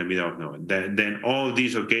 okay, in the middle of nowhere. Then all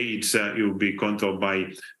this, okay, it will be controlled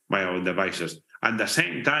by our devices. At the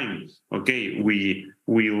same time, okay, we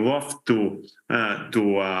love to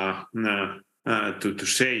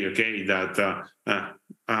say, okay, that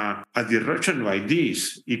a disruption like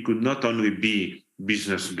this, it could not only be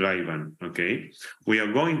business driven. Okay, we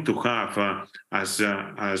are going to have, as you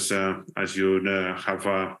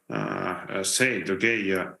have said, okay,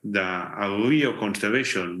 the LEO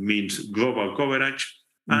constellation means global coverage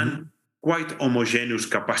and quite homogeneous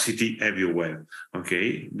capacity everywhere.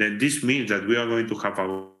 Okay, then this means that we are going to have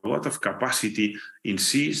a lot of capacity in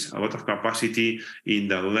seas, a lot of capacity in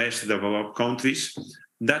the less developed countries.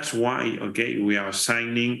 That's why, okay, we are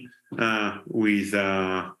signing with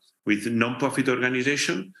non-profit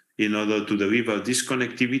organization in order to deliver this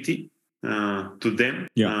connectivity to them,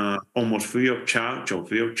 almost free of charge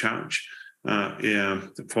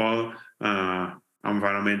for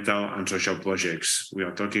environmental and social projects. We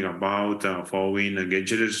are talking about following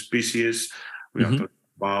endangered species. We are talking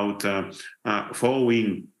about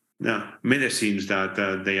following medicines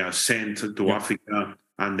that they are sent to Africa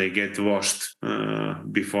and they get lost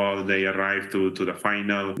before they arrive to the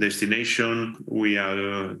final destination. We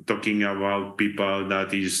are talking about people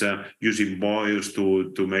that is using buoys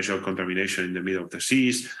to measure contamination in the middle of the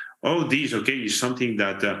seas. All this, okay, is something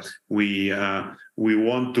that we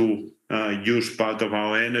want to use part of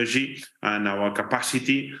our energy and our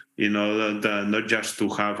capacity in order not just to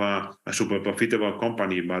have a super profitable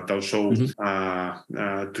company, but also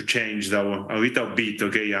to change a little bit.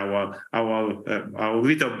 Okay, our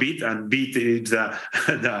little bit, and bit is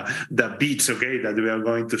the bits. Okay, that we are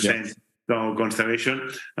going to send. Our constellation,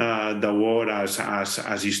 the world as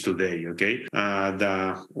is today. Okay,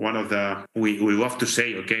 we love to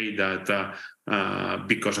say, okay, that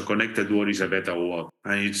because a connected world is a better world,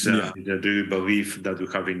 and it's a real belief that we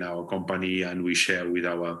have in our company and we share with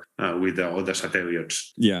the other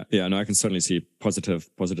satellites. No, I can certainly see positive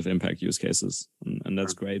impact use cases, and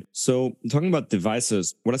that's great. So talking about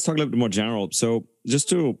devices, well, let's talk a little bit more general. So just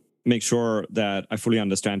to make sure that I fully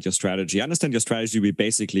understand your strategy. I understand your strategy to be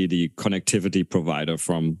basically the connectivity provider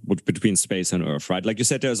between space and Earth, right? Like you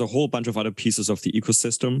said, there's a whole bunch of other pieces of the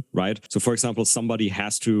ecosystem, right? So for example, somebody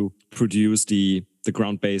has to produce the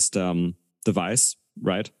ground-based device,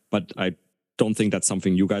 right? But I don't think that's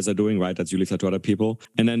something you guys are doing, right? That's you leave that to other people.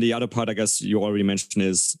 And then the other part, I guess you already mentioned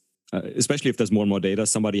is, especially if there's more and more data,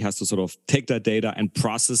 somebody has to sort of take that data and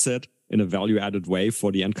process it in a value-added way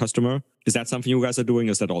for the end customer. Is that something you guys are doing?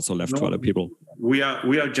 Is that also left to other people? We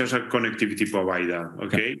are just a connectivity provider,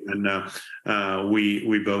 okay? And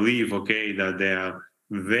we believe, okay, that there are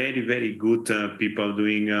very, very good people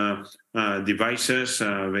doing devices,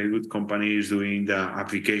 very good companies doing the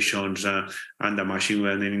applications and the machine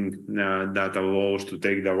learning that allows to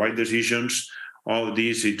take the right decisions. All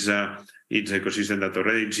this, it's an ecosystem that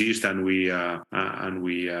already exists, and we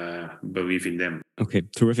believe in them. Okay,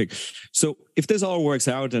 terrific. So if this all works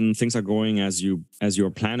out and things are going as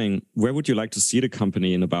you're planning, where would you like to see the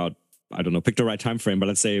company in about, I don't know, pick the right time frame, but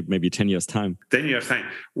let's say maybe 10 years time? 10 years time.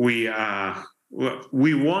 We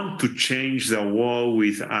want to change the world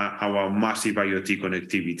with our massive IoT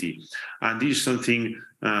connectivity. And this is something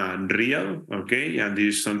real, okay? And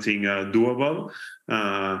this is something doable.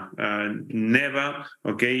 Never,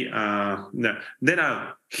 okay? There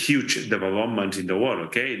are huge developments in the world,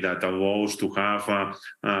 okay, that allows to have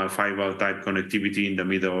fiber-type connectivity in the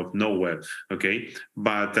middle of nowhere, okay?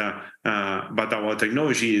 But our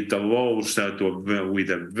technology, it allows with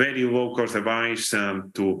a very low-cost device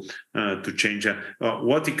to change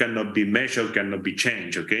what it cannot be measured, cannot be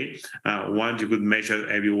changed, okay? Once you could measure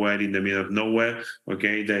everywhere in the middle of nowhere,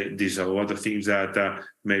 okay, there's a lot of things that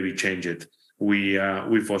maybe change it. We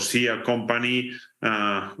foresee a company,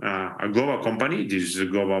 a global company. This is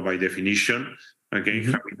global by definition. Okay,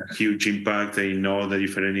 having a huge impact in all the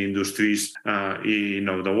different industries in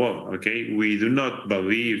all the world. Okay, we do not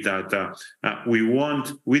believe that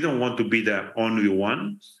we don't want to be the only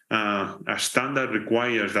one. A standard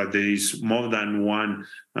requires that there is more than one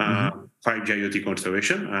 5G IoT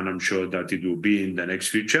constellation, and I'm sure that it will be in the next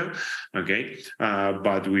future. Okay,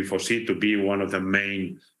 but we foresee to be one of the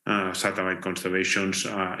main satellite constellations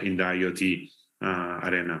in the IoT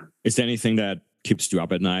arena. Is there anything that keeps you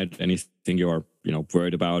up at night? Anything you're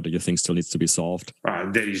worried about that you think still needs to be solved?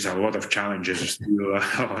 There is a lot of challenges still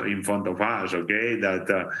in front of us. Okay, I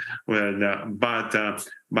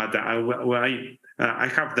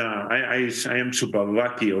am super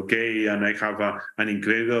lucky. Okay, and I have an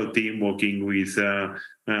incredible team working with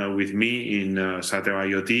me in Satellite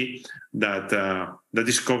IoT that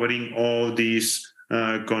is covering all these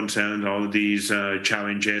concerns, all these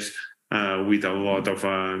challenges with a lot of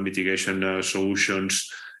mitigation solutions,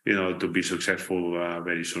 to be successful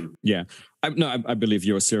very soon. Yeah, I believe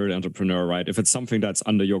you're a serial entrepreneur, right? If it's something that's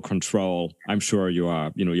under your control, I'm sure you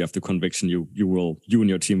are. You have the conviction you and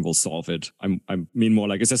your team will solve it. I mean more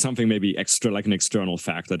like, is there something maybe extra, like an external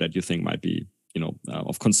factor that you think might be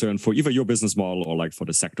of concern for either your business model or like for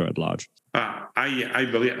the sector at large? I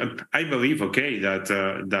believe that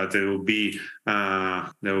there will be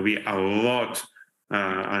a lot.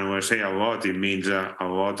 And when I say a lot, it means a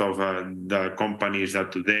lot of the companies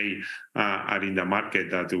that today are in the market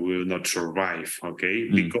that will not survive. Okay,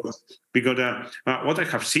 because what I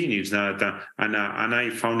have seen is that, and I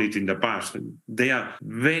found it in the past, they are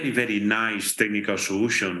very, very nice technical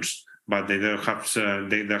solutions, but they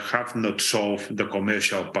have not solved the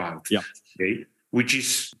commercial part. Yeah. Okay. Which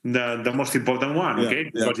is the most important one, okay?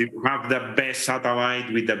 Yeah. Because if you have the best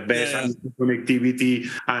satellite with the best connectivity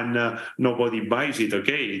and nobody buys it,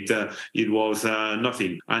 okay? It was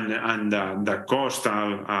nothing, and the costs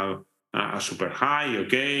are super high,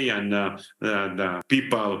 okay? And the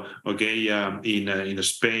people, okay, in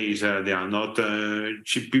space, they are not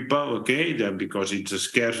cheap people, okay? Because it's a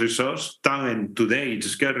scarce resource. Talent today, it's a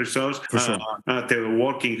scarce resource. For sure.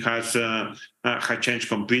 Teleworking has changed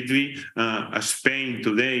completely. Spain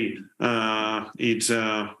today, it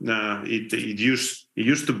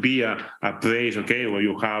used to be a place, okay, where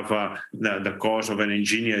you have the cost of an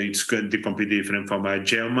engineer. It's completely different from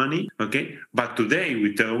Germany, okay. But today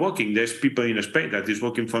with teleworking, there's people in Spain that is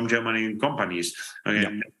working from German companies,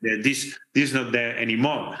 and this is not there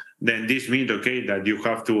anymore. Then this means, okay, that you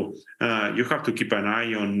have to keep an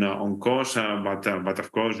eye on costs, but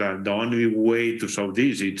of course the only way to solve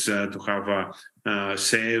this is to have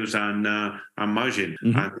sales and margin,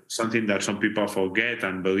 and something that some people forget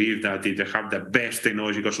and believe that if they have the best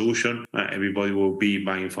technological solution, everybody will be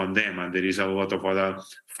buying from them, and there is a lot of other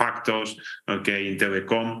factors, okay, in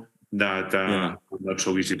telecom that are not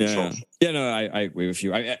so easy to solve. Yeah, no, I agree with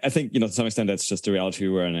you. I think, to some extent, that's just the reality.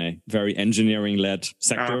 We're in a very engineering-led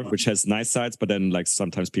sector, which has nice sides, but then like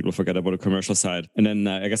sometimes people forget about the commercial side. And then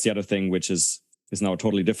I guess the other thing, which is now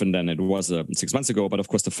totally different than it was 6 months ago. But of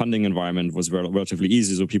course, the funding environment was relatively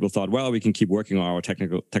easy. So people thought, well, we can keep working on our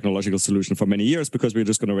technological solution for many years because we're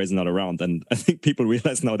just going to raise another round. And I think people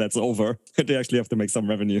realize now that's over. They actually have to make some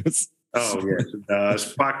revenues. Oh, yes. The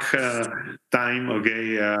SPAC time,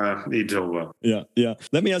 okay, it's over. Yeah.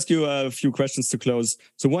 Let me ask you a few questions to close.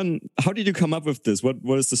 So one, how did you come up with this?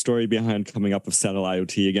 What is the story behind coming up with Satellite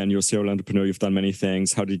IoT? Again, you're a serial entrepreneur. You've done many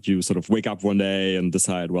things. How did you sort of wake up one day and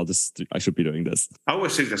decide, well, I should be doing this? I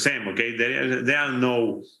always say the same, okay? There are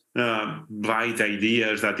no bright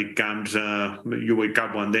ideas that it comes, you wake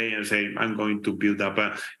up one day and say, I'm going to build up.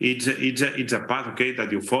 It's a path, okay,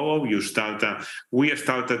 that you follow. You start, we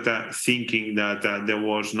started thinking that there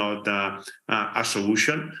was not a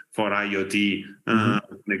solution for IoT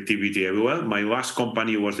connectivity everywhere. My last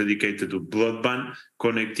company was dedicated to broadband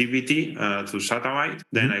connectivity through satellite.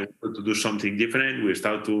 Then I wanted to do something different. We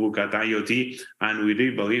started to look at IoT, and we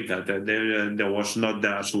really believe that there was not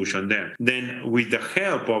a solution there. Then with the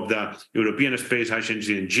help of the European Space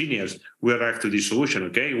Agency engineers, we arrived to this solution,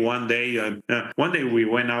 okay? One day we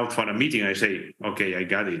went out for a meeting. I say, okay, I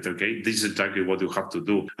got it, okay? This is exactly what you have to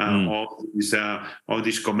do. All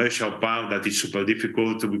this commercial part that is super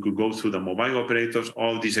difficult. We could go through the mobile operators,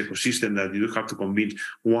 all this ecosystem that you have to convince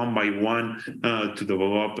one by one to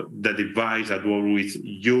develop the device that works with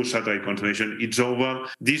your satellite constellation. It's over.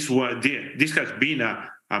 This has been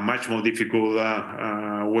a much more difficult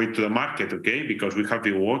way to the market, okay? Because we have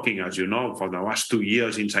been working, as you know, for the last 2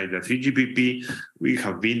 years inside the 3GPP. We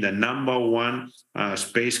have been the number one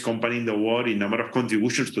space company in the world in number of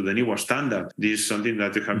contributions to the newer standard. This is something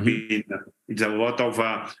that we have been, it's a lot of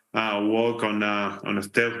work on a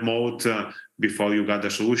stealth mode before you got the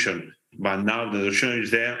solution. But now the solution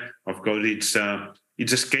is there. Of course, it's a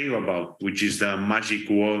scalable, which is the magic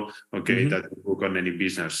word, okay, that will work on any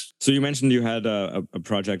business. So you mentioned you had a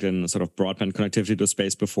project in sort of broadband connectivity to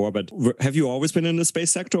space before, but have you always been in the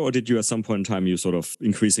space sector, or did you at some point in time you sort of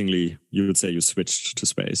increasingly, you would say you switched to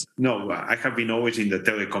space? No, I have been always in the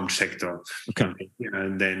telecom sector. Okay.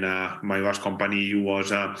 And then my last company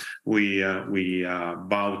was, we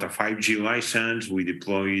bought a 5G license. We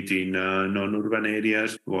deployed it in non-urban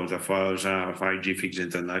areas. It was the first 5G fixed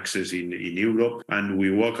internet access in Europe. And we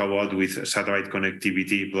work a lot with satellite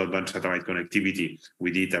connectivity, broadband satellite connectivity.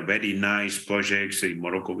 We did a very nice project in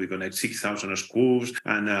Morocco. We connect 6,000 schools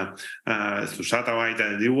and through satellite.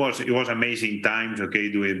 And it was amazing times, okay,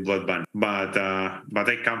 doing broadband. But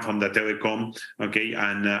I come from the telecom, okay,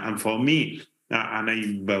 and for me, and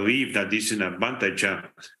I believe that this is an advantage.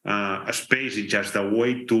 Space is just a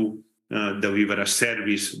way to deliver a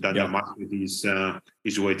service that the market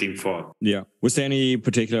is waiting for. Yeah. Was there any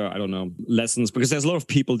particular, I don't know, lessons? Because there's a lot of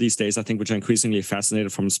people these days, I think, which are increasingly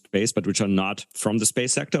fascinated from space, but which are not from the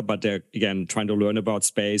space sector, but they're, again, trying to learn about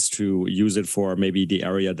space to use it for maybe the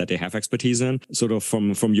area that they have expertise in. Sort of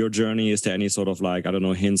from your journey, is there any sort of like, I don't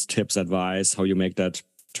know, hints, tips, advice, how you make that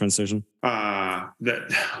transition? I remember,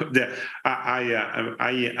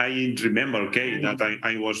 that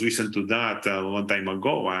I was listening to that a long time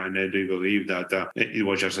ago, and I do believe that it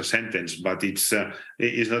was just a sentence, but it's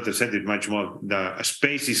not a sentence, much more. The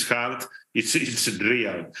space is hard. It's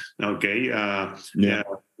real.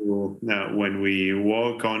 When we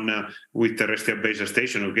work on with terrestrial base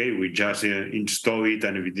station, we just install it,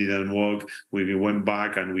 and if it didn't work, we went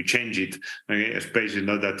back and we changed it. Space is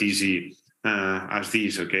not that easy as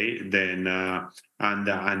this, then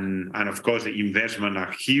and of course the investment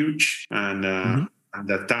are huge, and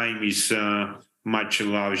the time is much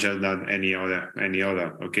larger than any other,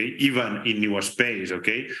 even in newer space,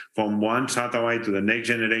 from one satellite to the next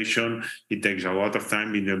generation, it takes a lot of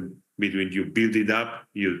time between you build it up,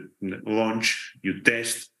 you launch, you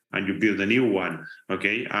test, and you build a new one,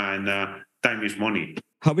 and time is money.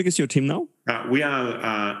 How big is your team now? We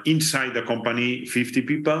are inside the company 50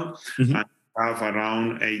 people, and have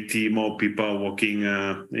around 80 more people working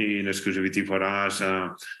in exclusivity for us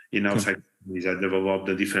in outside companies that develop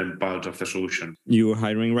the different parts of the solution. You are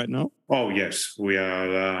hiring right now? Oh yes, we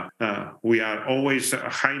are always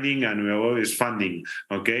hiring, and we are always funding.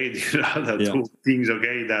 These are the two things.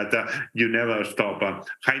 That you never stop.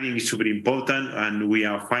 Hiring is super important, and we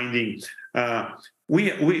are finding.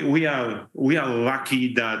 We are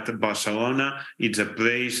lucky that Barcelona is a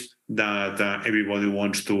place that everybody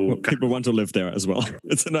wants to. Well, people want to live there as well.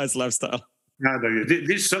 It's a nice lifestyle. This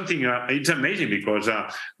is something. It's amazing because the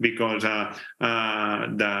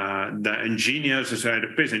engineers,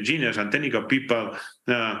 space engineers, and technical people,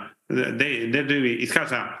 they really, it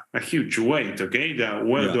has a huge weight.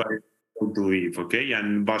 Where do I to live,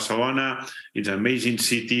 and Barcelona is an amazing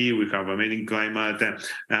city. We have amazing climate.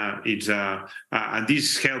 And this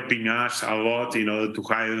is helping us a lot in order to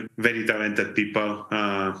hire very talented people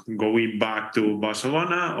going back to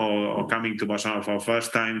Barcelona or coming to Barcelona for the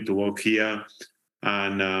first time to work here.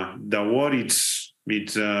 And the world it's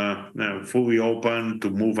fully open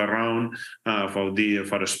to move around for the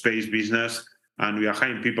space business, and we are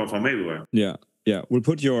hiring people from everywhere. Yeah. We'll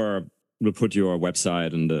put your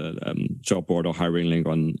website and the job board or hiring link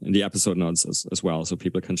in the episode notes as well, so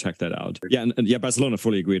people can check that out. And Barcelona,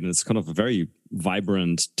 fully agreed, and it's kind of a very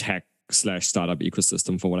vibrant tech/startup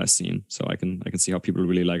ecosystem from what I've seen. So I can see how people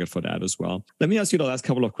really like it for that as well. Let me ask you the last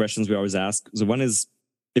couple of questions we always ask. So one is,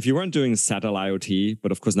 if you weren't doing satellite IoT, but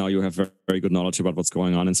of course now you have very, very good knowledge about what's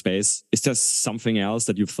going on in space, is there something else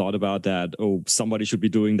that you've thought about that, somebody should be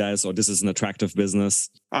doing this, or this is an attractive business?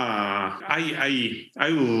 I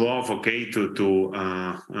love to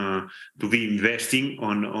be investing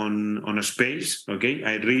on a space. I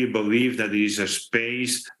really believe that there is a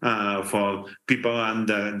space for people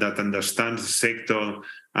that understand the sector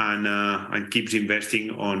and keeps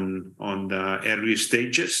investing on the early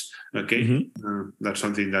stages. That's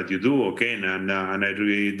something that you do. And I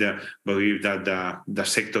really believe that the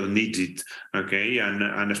sector needs it.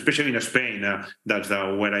 And especially in Spain, that's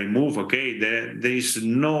where I move. There is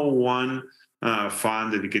no one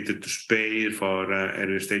fund dedicated to space for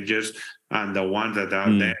early stages, and the ones that are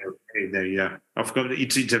there, of course,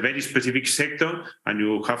 it's a very specific sector, and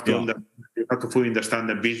you have to fully understand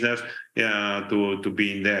the business to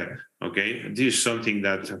be in there. This is something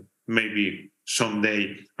that maybe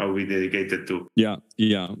someday I'll be dedicated to. Yeah.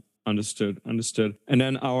 Understood. And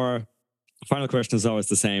then our final question is always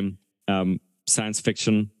the same. Science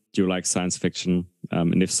fiction. Do you like science fiction?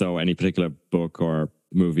 And if so, any particular book or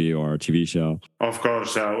movie or TV show? Of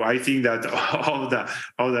course, I think that all the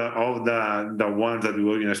ones that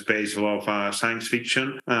work in space love science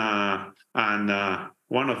fiction, and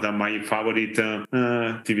one of my favorite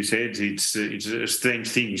TV series it's Strange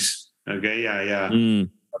Things.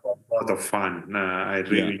 A lot of fun. I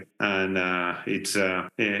really and it's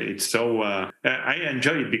so I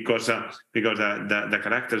enjoy it because the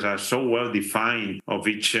characters are so well defined of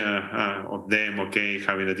each of them.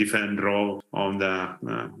 Having a different role on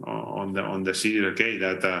the series.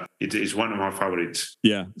 That it is one of my favorites.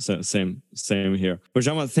 Yeah, so same here. Well,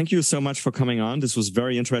 Jaume, thank you so much for coming on. This was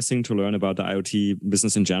very interesting to learn about the IoT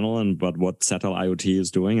business in general and about what satellite IoT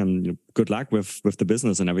is doing. And good luck with the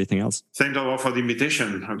business and everything else. Thanks a lot for the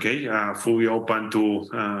invitation. Fully open to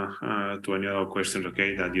any other questions.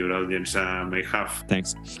 That your audience may have.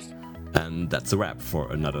 Thanks. And that's a wrap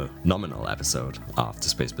for another nominal episode of the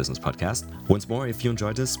Space Business Podcast. Once more, if you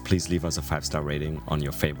enjoyed this, please leave us a 5-star rating on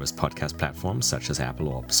your favorite podcast platforms such as Apple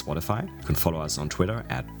or Spotify. You can follow us on Twitter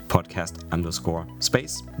at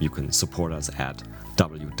podcast_space. You can support us at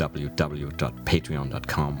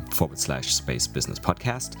www.patreon.com/Space Business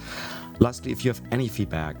Podcast. Lastly, if you have any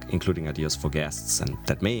feedback, including ideas for guests, and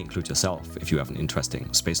that may include yourself if you have an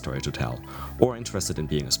interesting space story to tell, or interested in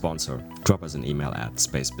being a sponsor, drop us an email at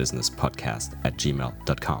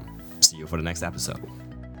spacebusinesspodcast@gmail.com. See you for the next episode.